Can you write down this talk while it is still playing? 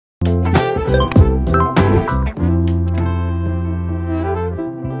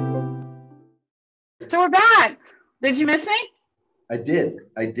Did you miss me? I did.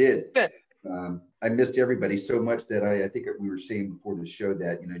 I did. Good. I missed everybody so much that I think we were saying before the show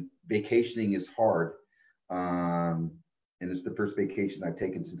that, vacationing is hard. Um, and it's the first vacation I've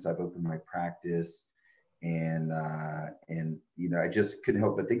taken since I've opened my practice. And I just couldn't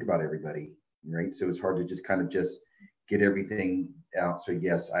help but think about everybody, right? So it's hard to just kind of just get everything out. So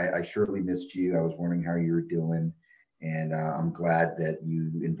yes, I surely missed you. I was wondering how you were doing. And I'm glad that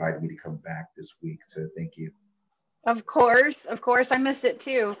you invited me to come back this week. So thank you. Of course, I missed it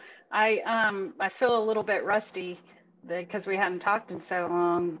too. I feel a little bit rusty because we hadn't talked in so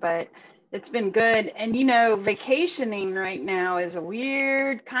long, but it's been good. And vacationing right now is a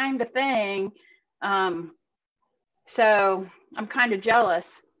weird kind of thing. Um, so I'm kind of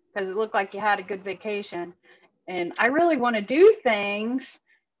jealous because it looked like you had a good vacation. And I really want to do things.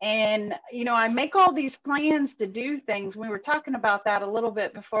 And I make all these plans to do things. We were talking about that a little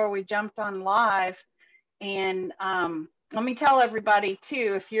bit before we jumped on live. And let me tell everybody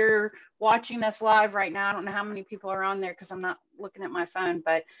too, if you're watching us live right now, I don't know how many people are on there because I'm not looking at my phone,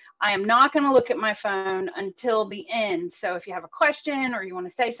 but I am not going to look at my phone until the end. So if you have a question or you want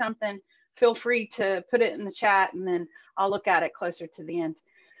to say something, feel free to put it in the chat and then I'll look at it closer to the end.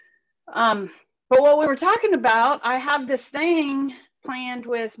 But what we were talking about, I have this thing planned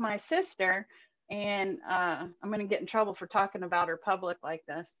with my sister, and I'm going to get in trouble for talking about her public like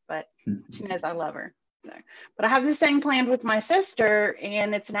this, but she knows I love her. So, but I have this thing planned with my sister,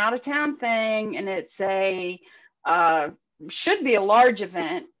 and it's an out of town thing, and it's should be a large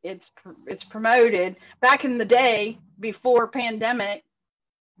event. It's promoted back in the day before pandemic,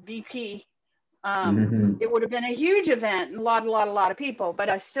 VP. It would have been a huge event and a lot of people, but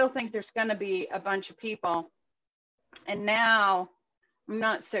I still think there's going to be a bunch of people. And now I'm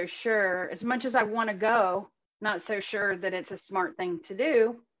not so sure, as much as I want to go, not so sure that it's a smart thing to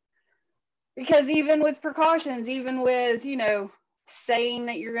do. Because even with precautions, even with, saying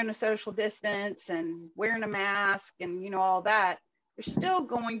that you're going to social distance and wearing a mask and, all that, there's still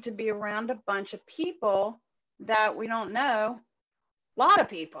going to be around a bunch of people that we don't know. A lot of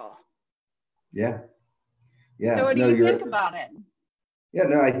people. Yeah. Yeah. So what do you think about it? Yeah,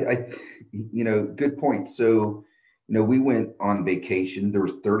 no, good point. So, we went on vacation. There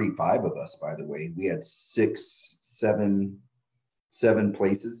was 35 of us, by the way. We had seven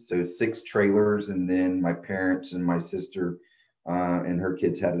places. So 6 trailers. And then my parents and my sister and her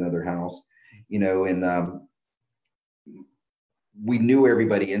kids had another house, and we knew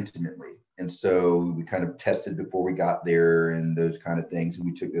everybody intimately. And so we kind of tested before we got there and those kind of things. And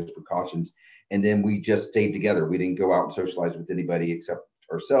we took those precautions. And then we just stayed together. We didn't go out and socialize with anybody except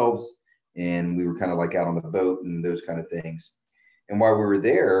ourselves. And we were kind of like out on the boat and those kind of things. And while we were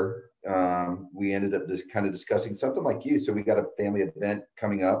there, we ended up just kind of discussing something like you. So we got a family event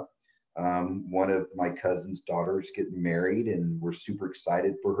coming up. One of my cousin's daughters getting married, and we're super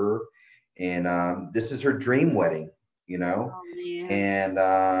excited for her. And this is her dream wedding, Oh, and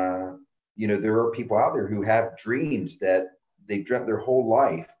there are people out there who have dreams that they dreamt their whole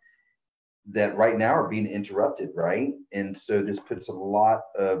life that right now are being interrupted, right? And so this puts a lot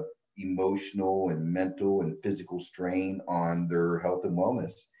of emotional and mental and physical strain on their health and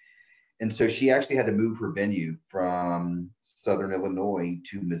wellness. And so she actually had to move her venue from Southern Illinois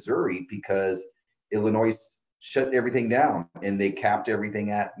to Missouri because Illinois shut everything down and they capped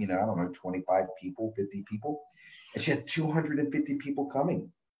everything at, I don't know, 25 people, 50 people. And she had 250 people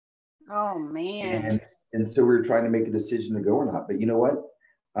coming. Oh, man. And so we were trying to make a decision to go or not. But you know what?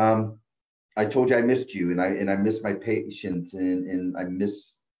 I told you I missed you, and I miss my patients, and I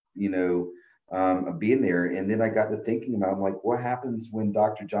miss, being there. And then I got to thinking about, I'm like, what happens when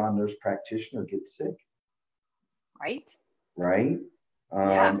Dr. John, nurse practitioner, gets sick? Right. Right.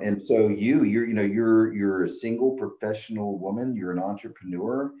 Yeah. And so you're a single professional woman. You're an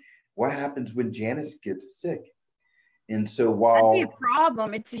entrepreneur. What happens when Janice gets sick? And so while that'd be a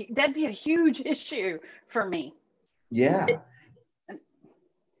problem, that'd be a huge issue for me. Yeah.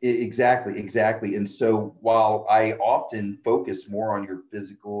 Exactly. And so while I often focus more on your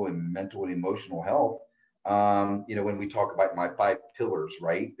physical and mental and emotional health, when we talk about my 5 pillars,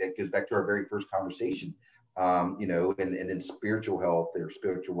 right, that goes back to our very first conversation, and then spiritual health or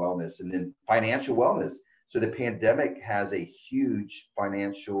spiritual wellness, and then financial wellness. So the pandemic has a huge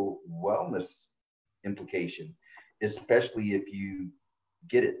financial wellness implication, especially if you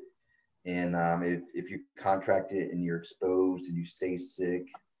get it. And if you contract it and you're exposed and you stay sick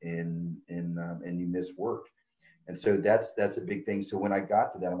and you miss work. And so that's a big thing. So when I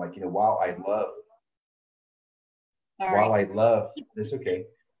got to that, I'm like, while I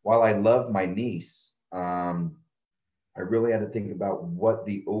love my niece, I really had to think about what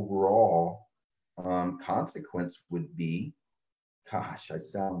the overall consequence would be, gosh, I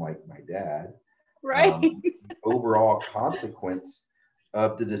sound like my dad. Right. Overall consequence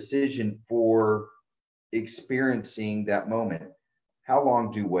of the decision for experiencing that moment. How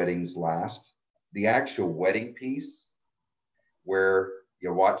long do weddings last? The actual wedding piece, where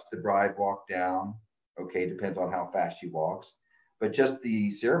you watch the bride walk down, okay, depends on how fast she walks, but just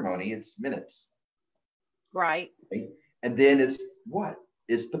the ceremony, it's minutes. Right. Right? And then it's what?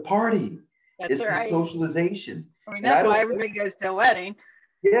 It's the party. That's It's the right. socialization. I mean, And I that's why don't, everybody goes to a wedding.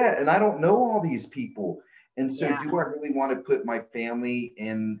 yeah, and I don't know all these people. And so Yeah. do I really want to put my family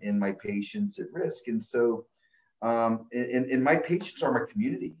and my patients at risk? And so and my patients are my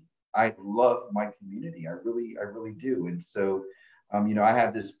community. I love my community. I really do. And so I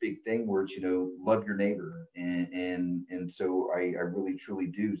have this big thing where it's, love your neighbor. And so I really truly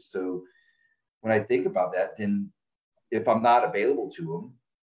do. So when I think about that, then if I'm not available to them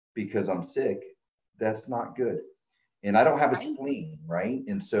because I'm sick, that's not good. And I don't have a Right. spleen, right?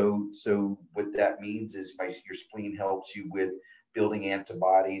 And so what that means is your spleen helps you with building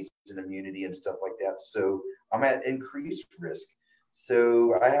antibodies and immunity and stuff like that. So I'm at increased risk.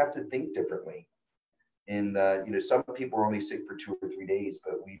 So I have to think differently. And some people are only sick for 2 or 3 days,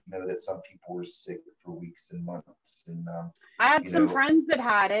 but we know that some people were sick for weeks and months. And I had you some know, friends that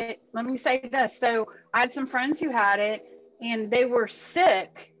had it. Let me say this. So I had some friends who had it and they were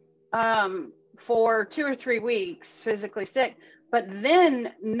sick for 2 or 3 weeks, physically sick, but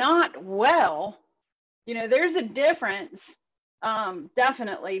then not well. There's a difference,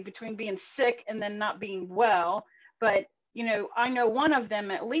 definitely, between being sick and then not being well. But, I know one of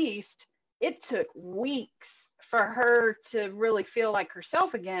them at least, it took weeks for her to really feel like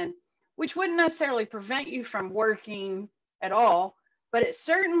herself again, which wouldn't necessarily prevent you from working at all, but it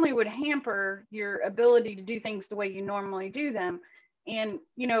certainly would hamper your ability to do things the way you normally do them. And,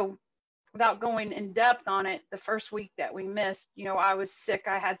 without going in depth on it, the first week that we missed, I was sick.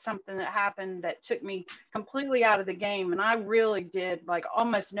 I had something that happened that took me completely out of the game. And I really did like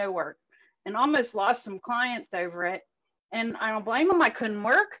almost no work and almost lost some clients over it. And I don't blame them. I couldn't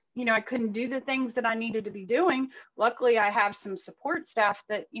work. I couldn't do the things that I needed to be doing. Luckily, I have some support staff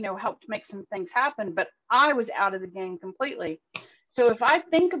that, helped make some things happen, but I was out of the game completely. So if I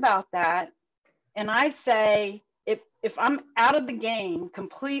think about that and I say, if I'm out of the game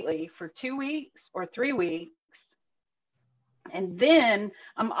completely for 2 weeks or 3 weeks, and then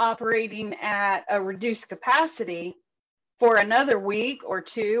I'm operating at a reduced capacity for another week or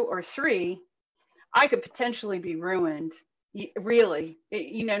 2 or 3, I could potentially be ruined. Really,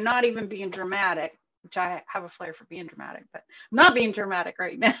 not even being dramatic, which I have a flair for being dramatic, but I'm not being dramatic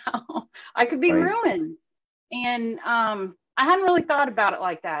right now. I could be right. ruined. And I hadn't really thought about it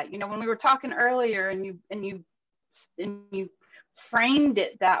like that. When we were talking earlier and you framed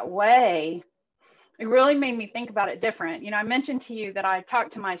it that way, it really made me think about it different. I mentioned to you that I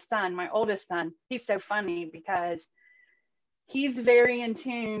talked to my son, my oldest son. He's so funny because he's very in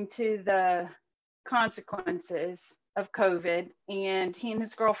tune to the consequences of COVID, and he and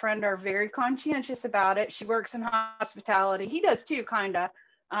his girlfriend are very conscientious about it. She works in hospitality. He does too, kind of.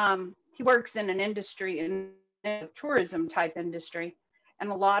 He works in an industry, in a tourism type industry, and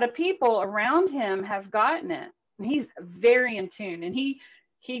a lot of people around him have gotten it. And he's very in tune, and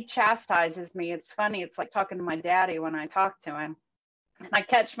he chastises me. It's funny. It's like talking to my daddy when I talk to him. And I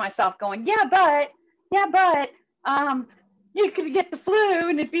catch myself going, yeah, but, you could get the flu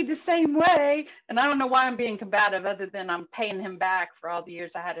and it'd be the same way. And I don't know why I'm being combative other than I'm paying him back for all the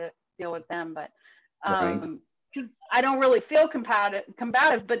years I had to deal with them. But Right. because I don't really feel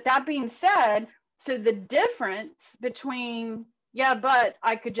combative. But that being said, so the difference between, yeah, but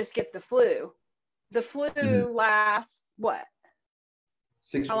I could just get the flu. The Mhm. flu lasts what?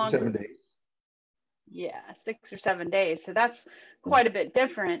 Six How to long does seven it? days. Yeah, 6 or 7 days. So that's quite a bit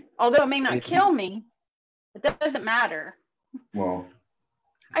different. Although it may And not if you, kill me, it doesn't matter. well,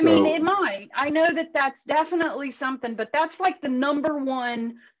 I mean, it so might. I know that that's definitely something, but that's like the number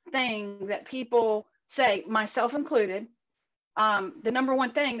one thing that people say, myself included. The number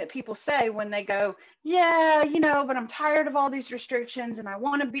one thing that people say when they go, yeah, but I'm tired of all these restrictions and I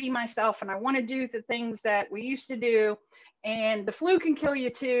want to be myself and I want to do the things that we used to do, and the flu can kill you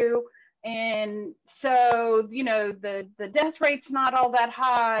too. And so, the death rate's not all that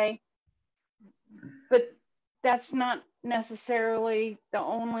high, but that's not necessarily the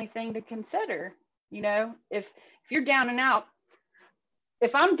only thing to consider. If you're down and out,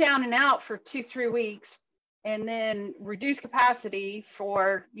 if I'm down and out for 2 3 weeks and then reduce capacity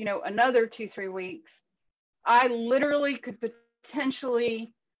for another 2 3 weeks, I literally could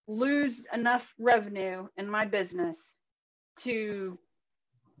potentially lose enough revenue in my business to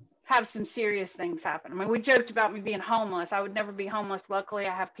have some serious things happen. I mean, we joked about me being homeless. I would never be homeless. Luckily,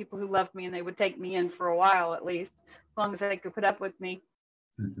 I have people who love me and they would take me in for a while at least, as long as they could put up with me.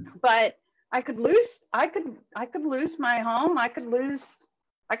 But I could lose my home. I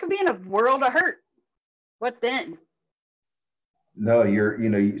could be in a world of hurt. What then? No,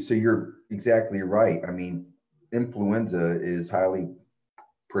 so you're exactly right. I mean, influenza is highly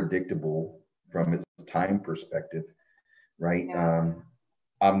predictable from its time perspective, right? Yeah.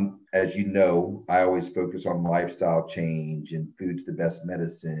 As you know, I always focus on lifestyle change and food's the best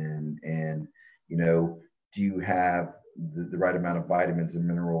medicine. And, do you have the right amount of vitamins and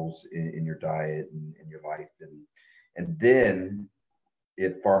minerals in your diet and in your life? And then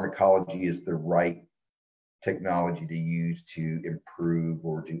if pharmacology is the right technology to use to improve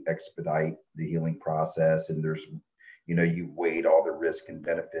or to expedite the healing process, and there's, you've weighed all the risk and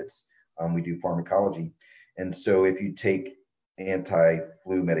benefits. We do pharmacology. And so if you take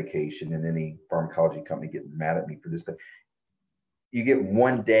anti-flu medication, and any pharmacology company getting mad at me for this, but you get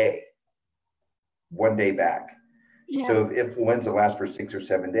 1 day back. Yeah. So if influenza lasts for 6 or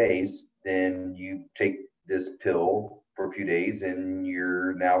 7 days, then you take this pill for a few days and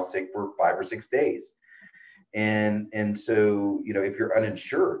you're now sick for 5 or 6 days. And so, if you're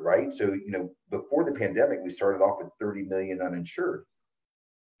uninsured, right? So, before the pandemic, we started off with 30 million uninsured.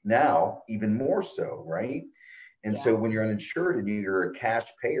 Now, even more so, right? And so when you're uninsured and you're a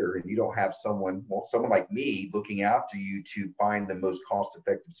cash payer and you don't have someone like me looking after you to find the most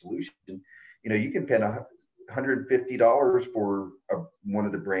cost-effective solution, you can spend $150 for one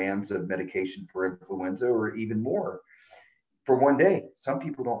of the brands of medication for influenza, or even more, for 1 day. Some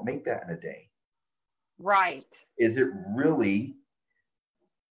people don't make that in a day. Right. Is it really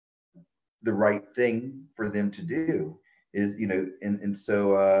the right thing for them to do?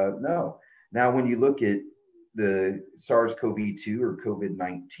 No. Now, when you look at the SARS-CoV-2 or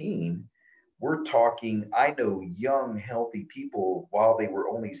COVID-19, we're talking, I know young, healthy people, while they were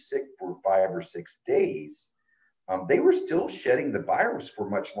only sick for 5 or 6 days, they were still shedding the virus for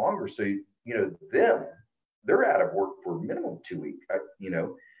much longer. So, they're out of work for a minimum 2 weeks.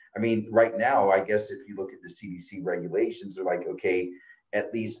 I mean, right now, I guess if you look at the CDC regulations, they're like, okay,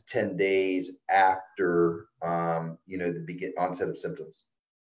 at least 10 days after, the onset of symptoms.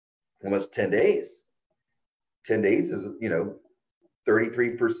 Almost 10 days. 10 days is,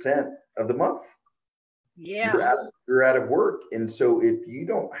 33% of the month. Yeah. You're out of work. And so if you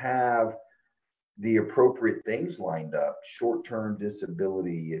don't have the appropriate things lined up, short-term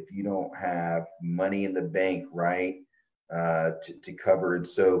disability, if you don't have money in the bank, right, to cover. And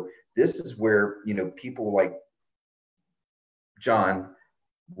so this is where, people like, John,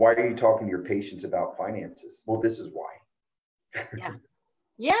 why are you talking to your patients about finances? Well, this is why.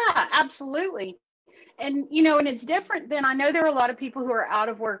 Yeah, absolutely. And, and it's different than, I know there are a lot of people who are out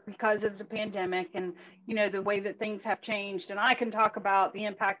of work because of the pandemic and, the way that things have changed. And I can talk about the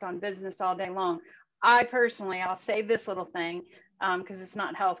impact on business all day long. I'll say this little thing because it's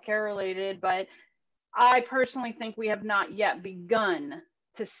not healthcare related, but I personally think we have not yet begun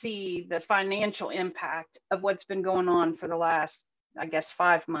to see the financial impact of what's been going on for the last, I guess,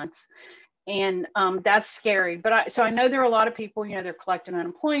 5 months. And that's scary. But so I know there are a lot of people, they're collecting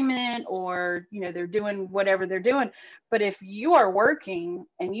unemployment or, they're doing whatever they're doing. But if you are working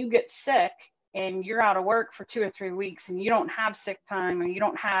and you get sick and you're out of work for 2 or 3 weeks and you don't have sick time or you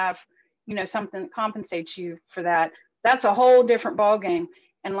don't have, something that compensates you for that, that's a whole different ballgame.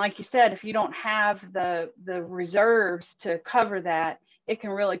 And like you said, if you don't have the reserves to cover that, it can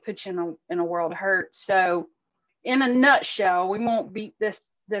really put you in a world of hurt. So in a nutshell, we won't beat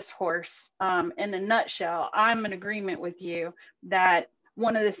this horse. In a nutshell, I'm in agreement with you that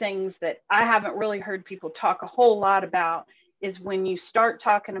one of the things that I haven't really heard people talk a whole lot about is when you start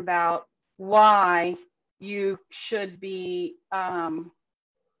talking about why you should be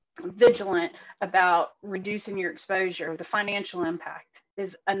vigilant about reducing your exposure. The financial impact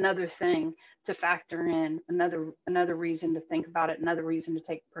is another thing to factor in, another reason to think about it, another reason to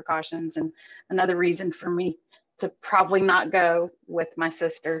take precautions, and another reason for me to probably not go with my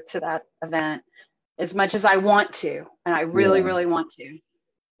sister to that event as much as I want to. And I really, really want to.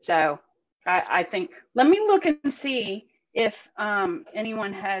 So I think, let me look and see if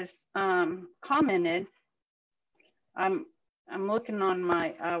anyone has commented. I'm looking on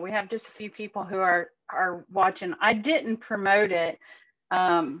my, we have just a few people who are watching. I didn't promote it.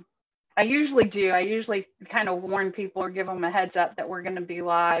 I usually do. I usually kind of warn people or give them a heads up that we're going to be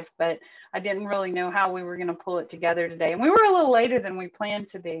live, but I didn't really know how we were going to pull it together today. And we were a little later than we planned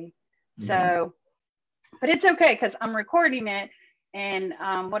to be. So, but it's okay because I'm recording it. And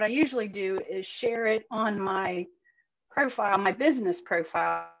what I usually do is share it on my profile, my business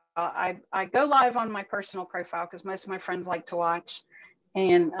profile. I go live on my personal profile because most of my friends like to watch.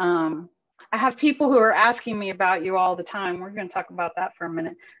 And I have people who are asking me about you all the time. We're going to talk about that for a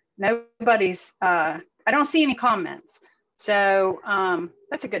minute. Nobody's, I don't see any comments. So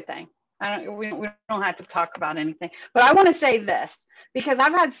that's a good thing. We don't have to talk about anything. But I want to say this, because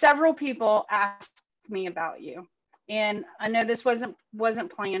I've had several people ask me about you. And I know this wasn't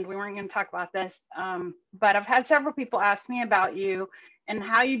planned. We weren't going to talk about this. But I've had several people ask me about you and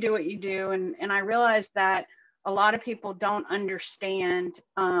how you do what you do. And I realized that a lot of people don't understand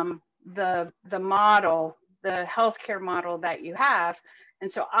the model, the healthcare model that you have.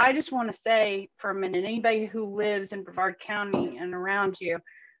 And so I just want to say for a minute, anybody who lives in Brevard County and around you,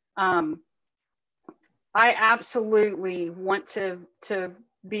 I absolutely want to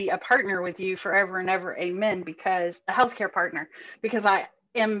be a partner with you forever and ever, amen, because a healthcare partner, because I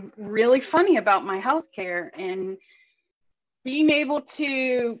am really funny about my healthcare, and being able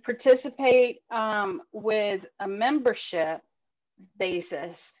to participate with a membership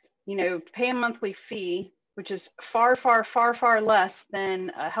basis, you know, pay a monthly fee, which is far, far, far, far less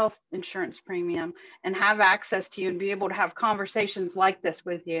than a health insurance premium, and have access to you and be able to have conversations like this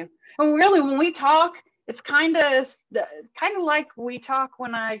with you. And really, when we talk, it's kind of like we talk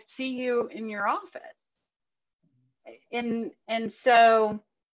when I see you in your office. And so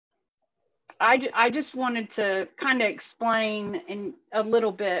I just wanted to kind of explain in a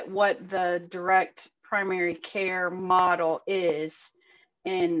little bit what the direct primary care model is.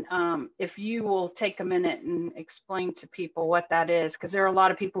 And if you will take a minute and explain to people what that is, because there are a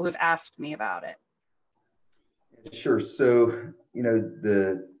lot of people who've asked me about it. Sure. So, you know,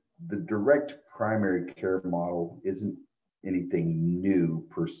 the direct primary care model isn't anything new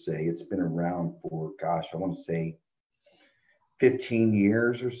per se. It's been around for, gosh, I want to say 15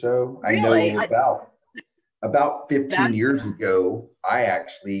 years or so. Really? I know about 15 years ago, I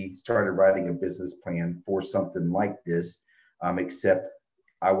actually started writing a business plan for something like this, except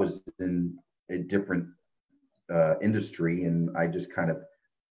I was in a different industry, and I just kind of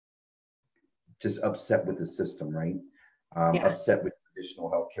upset with the system, right? Upset with traditional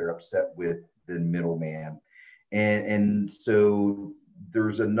healthcare, upset with the middleman. And so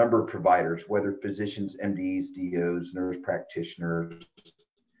there's a number of providers, whether physicians, MDs, DOs, nurse practitioners,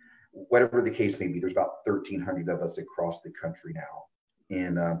 whatever the case may be. There's about 1,300 of us across the country now.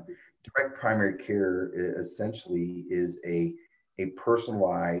 And direct primary care essentially is a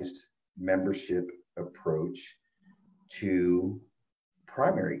personalized membership approach to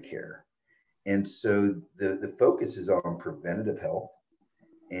primary care. And so the focus is on preventative health.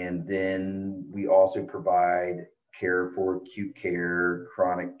 And then we also provide care for acute care,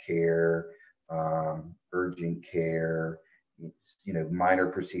 chronic care, urgent care, you know, minor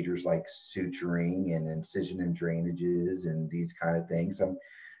procedures like suturing and incision and drainages and these kind of things.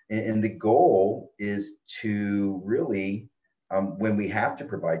 And the goal is to really, when we have to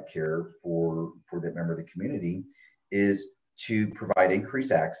provide care for that member of the community, is to provide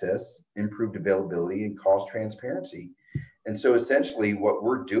increased access, improved availability, and cost transparency. And so essentially what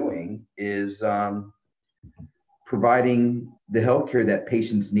we're doing is providing the healthcare that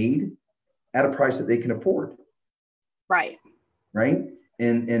patients need at a price that they can afford. Right. Right.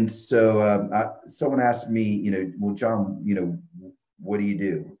 And so someone asked me, you know, well, John, you know, what do you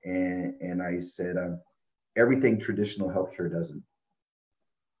do? And I said, everything traditional healthcare doesn't.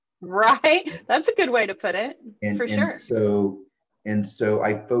 Right. That's a good way to put it. For sure. And so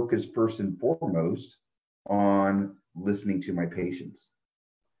I focus first and foremost on listening to my patients.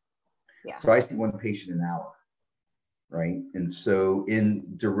 Yeah. So I see one patient an hour, right? And so in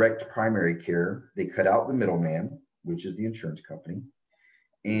direct primary care, they cut out the middleman, which is the insurance company,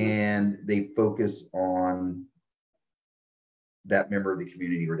 and they focus on that member of the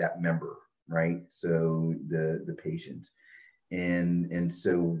community, or that member, right? So the patient. And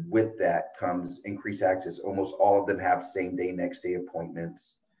so with that comes increased access. Almost all of them have same day, next day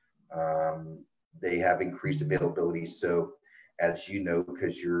appointments. They have increased availability. So as you know,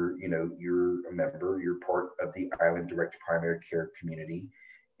 because you're a member, you're part of the Island Direct Primary Care community,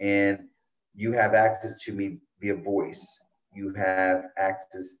 and you have access to me via voice. You have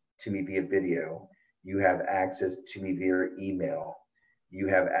access to me via video. You have access to me via email. You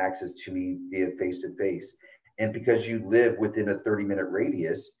have access to me via face-to-face. And because you live within a 30-minute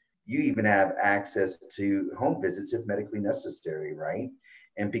radius, you even have access to home visits if medically necessary, right?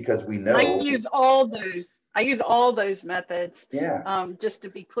 And because we know, I use all those methods. Yeah. Just to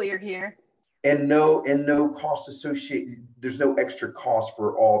be clear here. And no cost associated. There's no extra cost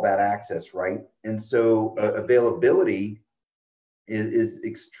for all that access, right? And so availability is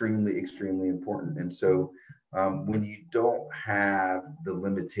extremely, extremely important. And so When you don't have the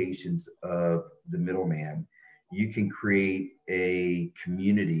limitations of the middleman, you can create a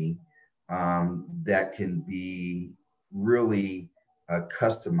community that can be really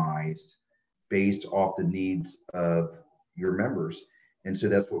customized based off the needs of your members. And so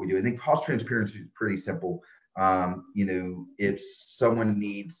that's what we do. I think cost transparency is pretty simple. If someone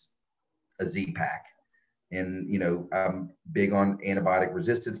needs a Z-Pack, and I'm big on antibiotic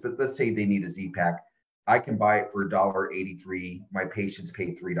resistance, but let's say they need a Z-Pack, I can buy it for $1.83. My patients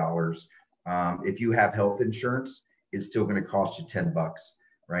pay $3. If you have health insurance, it's still going to cost you $10,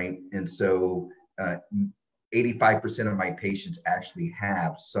 right? And so 85% of my patients actually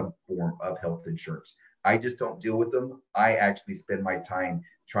have some form of health insurance. I just don't deal with them. I actually spend my time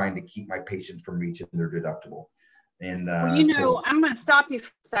trying to keep my patients from reaching their deductible. And well, I'm going to stop you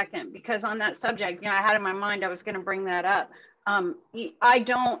for a second, because on that subject, I had in my mind I was going to bring that up. I'm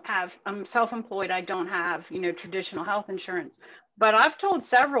self-employed. I don't have, traditional health insurance. But I've told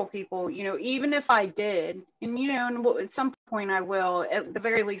several people, even if I did, and, and at some point I will, at the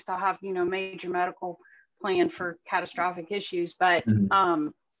very least, I'll have, major medical plan for catastrophic issues. But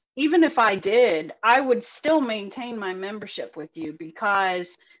even if I did, I would still maintain my membership with you,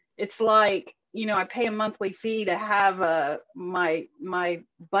 because it's like, I pay a monthly fee to have my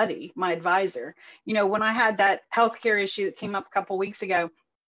buddy, my advisor. When I had that healthcare issue that came up a couple of weeks ago,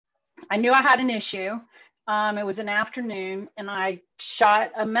 I knew I had an issue. It was an afternoon, and I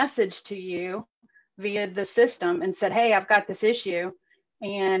shot a message to you via the system and said, "Hey, I've got this issue,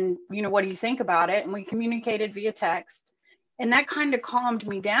 and what do you think about it?" And we communicated via text, and that kind of calmed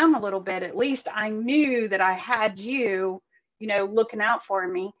me down a little bit. At least I knew that I had you, looking out for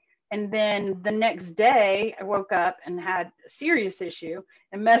me. And then the next day I woke up and had a serious issue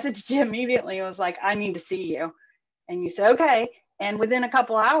and messaged you immediately. I was like, "I need to see you." And you said, "Okay." And within a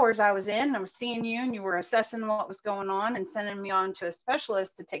couple of hours I was seeing you, and you were assessing what was going on and sending me on to a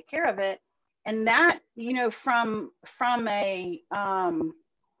specialist to take care of it. And that, from a,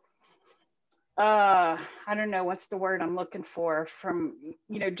 I don't know what's the word I'm looking for, from,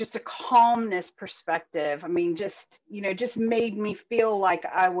 just a calmness perspective. I mean, just made me feel like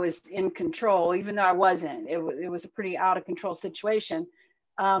I was in control, even though I wasn't. It was a pretty out of control situation.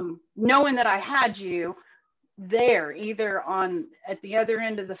 Knowing that I had you there, either at the other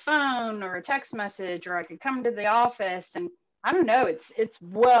end of the phone or a text message, or I could come to the office, and I don't know, it's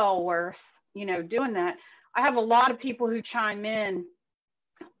well worth, doing that. I have a lot of people who chime in,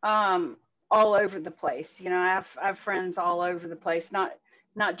 all over the place. I have friends all over the place, not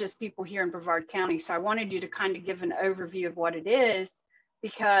just people here in Brevard County. So I wanted you to kind of give an overview of what it is,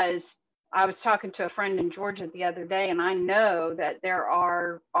 because I was talking to a friend in Georgia the other day, and I know that there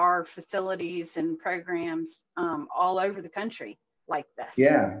are facilities and programs all over the country like this.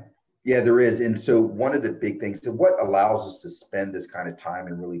 Yeah, there is. And so one of the big things, so what allows us to spend this kind of time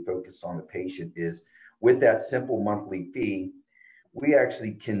and really focus on the patient is, with that simple monthly fee, we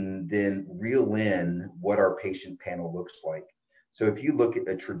actually can then reel in what our patient panel looks like. So if you look at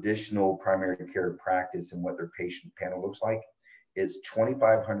a traditional primary care practice and what their patient panel looks like, it's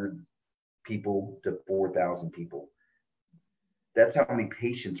 2,500 people to 4,000 people. That's how many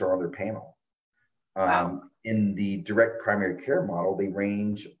patients are on their panel. Wow. In the direct primary care model, they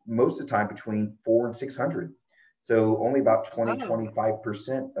range most of the time between 400 and 600. So only about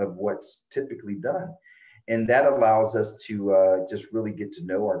 25% of what's typically done. And that allows us to just really get to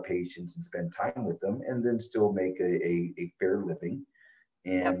know our patients and spend time with them, and then still make a fair living.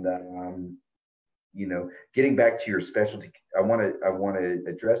 And getting back to your specialty, I want to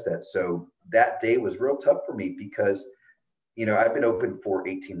address that. So that day was real tough for me, because I've been open for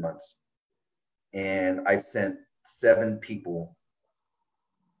 18 months, and I've sent 7 people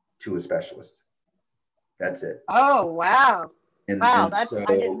to a specialist. That's it. Oh, wow. Wow, So,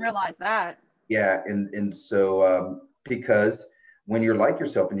 I didn't realize that. Yeah, and so because when you're like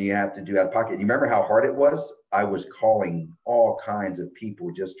yourself and you have to do out of pocket, you remember how hard it was? I was calling all kinds of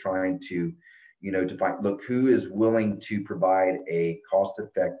people, just trying to, to find, look, who is willing to provide a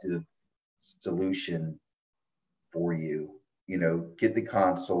cost-effective solution for you, get the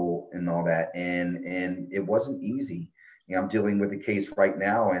console and all that. And it wasn't easy. I'm dealing with a case right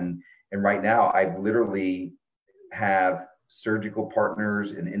now, and right now I literally have surgical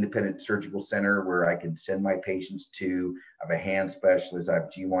partners, an independent surgical center where I can send my patients to. I have a hand specialist, I have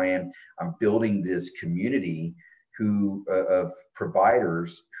GYN. I'm building this community of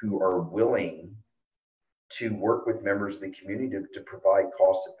providers who are willing to work with members of the community to provide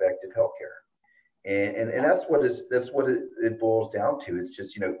cost-effective healthcare. And that's what it boils down to. It's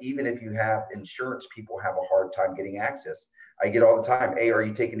just, even if you have insurance, people have a hard time getting access. I get all the time, "Hey, are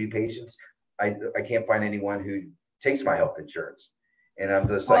you taking new patients?" I can't find anyone who takes my health insurance. And I'm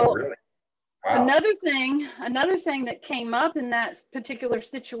just like, Well, really? Wow. another thing that came up in that particular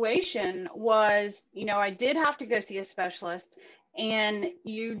situation was, I did have to go see a specialist, and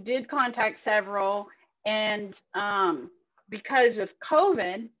you did contact several, and because of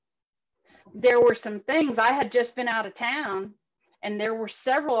COVID, there were some things. I had just been out of town, and there were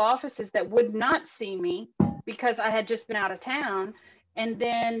several offices that would not see me because I had just been out of town. And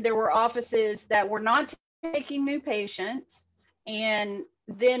then there were offices that were not taking new patients. And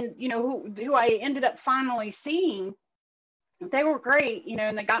then, who I ended up finally seeing, they were great,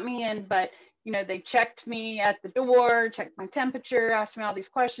 and they got me in, but, they checked me at the door, checked my temperature, asked me all these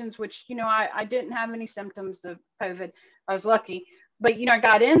questions, which, I didn't have any symptoms of COVID. I was lucky. But, I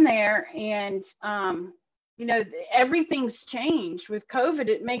got in there, and, everything's changed with COVID.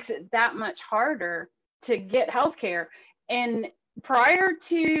 It makes it that much harder to get healthcare. And prior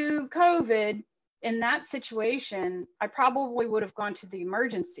to COVID, in that situation, I probably would have gone to the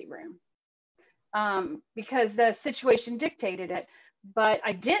emergency room because the situation dictated it. But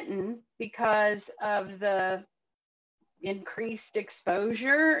I didn't because of the increased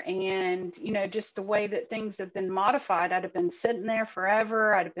exposure and, just the way that things have been modified. I'd have been sitting there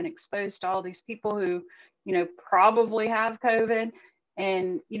forever. I'd have been exposed to all these people who, probably have COVID.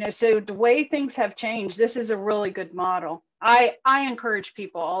 And, so the way things have changed, this is a really good model. I encourage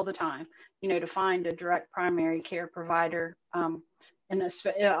people all the time, to find a direct primary care provider. And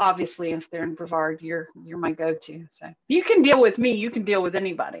obviously, if they're in Brevard, you're my go-to. So you can deal with me. You can deal with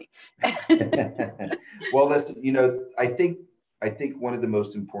anybody. Well, listen, I think one of the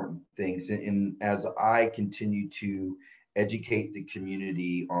most important things, and as I continue to educate the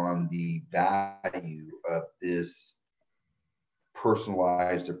community on the value of this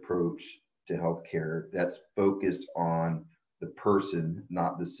personalized approach to healthcare that's focused on the person,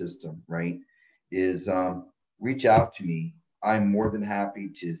 not the system, right? Is reach out to me. I'm more than happy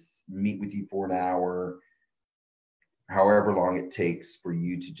to meet with you for an hour, however long it takes for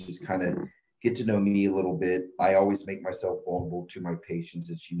you to just kind of get to know me a little bit. I always make myself vulnerable to my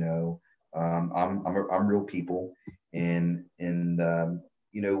patients, as you know. I'm real people, and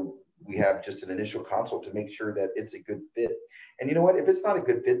we have just an initial consult to make sure that it's a good fit. And you know what? If it's not a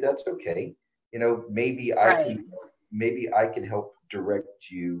good fit, that's okay. Maybe I can help direct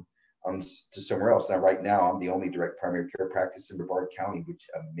you to somewhere else. Now, right now, I'm the only direct primary care practice in Brevard County, which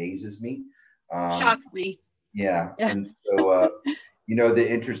amazes me. Shocks me. Yeah. And so, the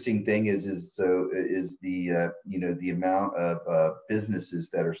interesting thing is the the amount of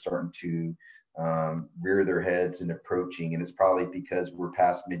businesses that are starting to rear their heads and approaching, and it's probably because we're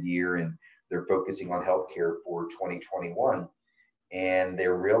past mid-year and they're focusing on healthcare for 2021, and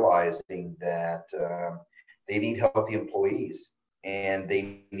they're realizing that they need healthy employees, and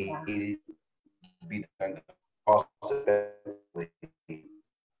they need to be done cost effectively,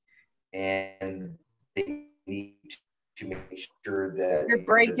 and they need to make sure that you're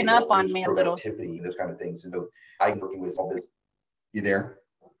breaking up on me a little. Productivity, those kind of things. And so I'm working with all this. You there?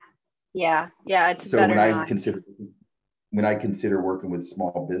 Yeah, it's so better when I consider working with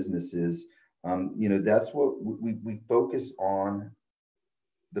small businesses, that's what we focus on,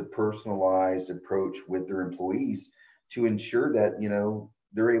 the personalized approach with their employees to ensure that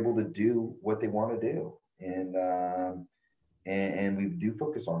they're able to do what they want to do, and we do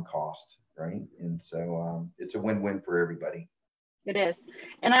focus on cost, right? And so it's a win-win for everybody. It is.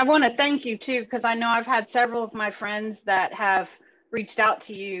 And I want to thank you too, because I know I've had several of my friends that have reached out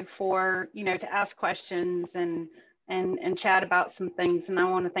to you for, to ask questions and chat about some things. And I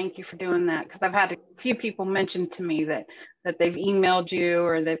want to thank you for doing that, because I've had a few people mention to me that they've emailed you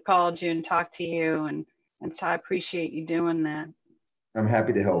or they've called you and talked to you. And so I appreciate you doing that. I'm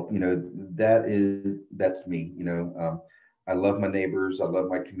happy to help. That's me. I love my neighbors. I love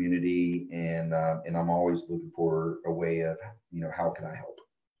my community, and I'm always looking for a way of, how can I help?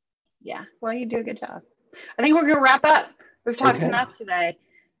 Yeah, well, you do a good job. I think we're going to wrap up. We've talked enough today,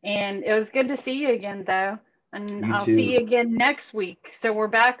 and it was good to see you again, though. And I'll see you again next week. So we're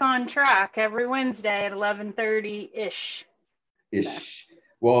back on track every Wednesday at 11:30-ish.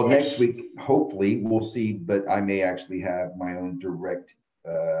 Well, next week, hopefully, we'll see, but I may actually have my own direct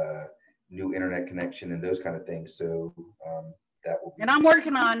new internet connection and those kind of things. So that will be. And I'm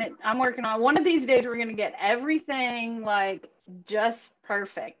working on it. One of these days, we're going to get everything like just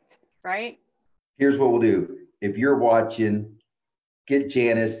perfect, right? Here's what we'll do. If you're watching, get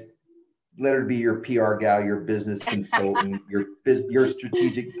Janice, let her be your PR gal, your business consultant, your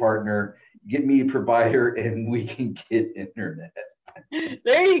strategic partner. Get me a provider, and we can get internet.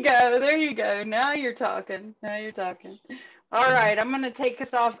 There you go. Now you're talking. All right, I'm gonna take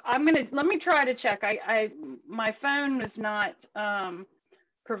us off. Let me try to check. My phone is not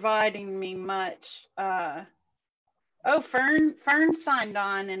providing me much. Oh, Fern signed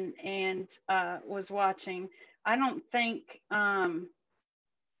on and was watching. I don't think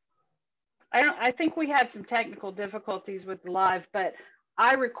I think we had some technical difficulties with the live, but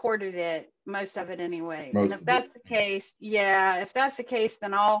I recorded it, most of it anyway. And if that's the case, yeah, if that's the case,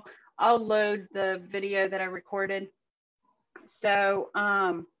 then I'll load the video that I recorded. So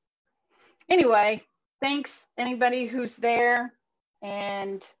anyway, thanks anybody who's there,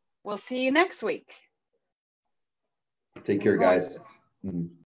 and we'll see you next week. Take care, guys.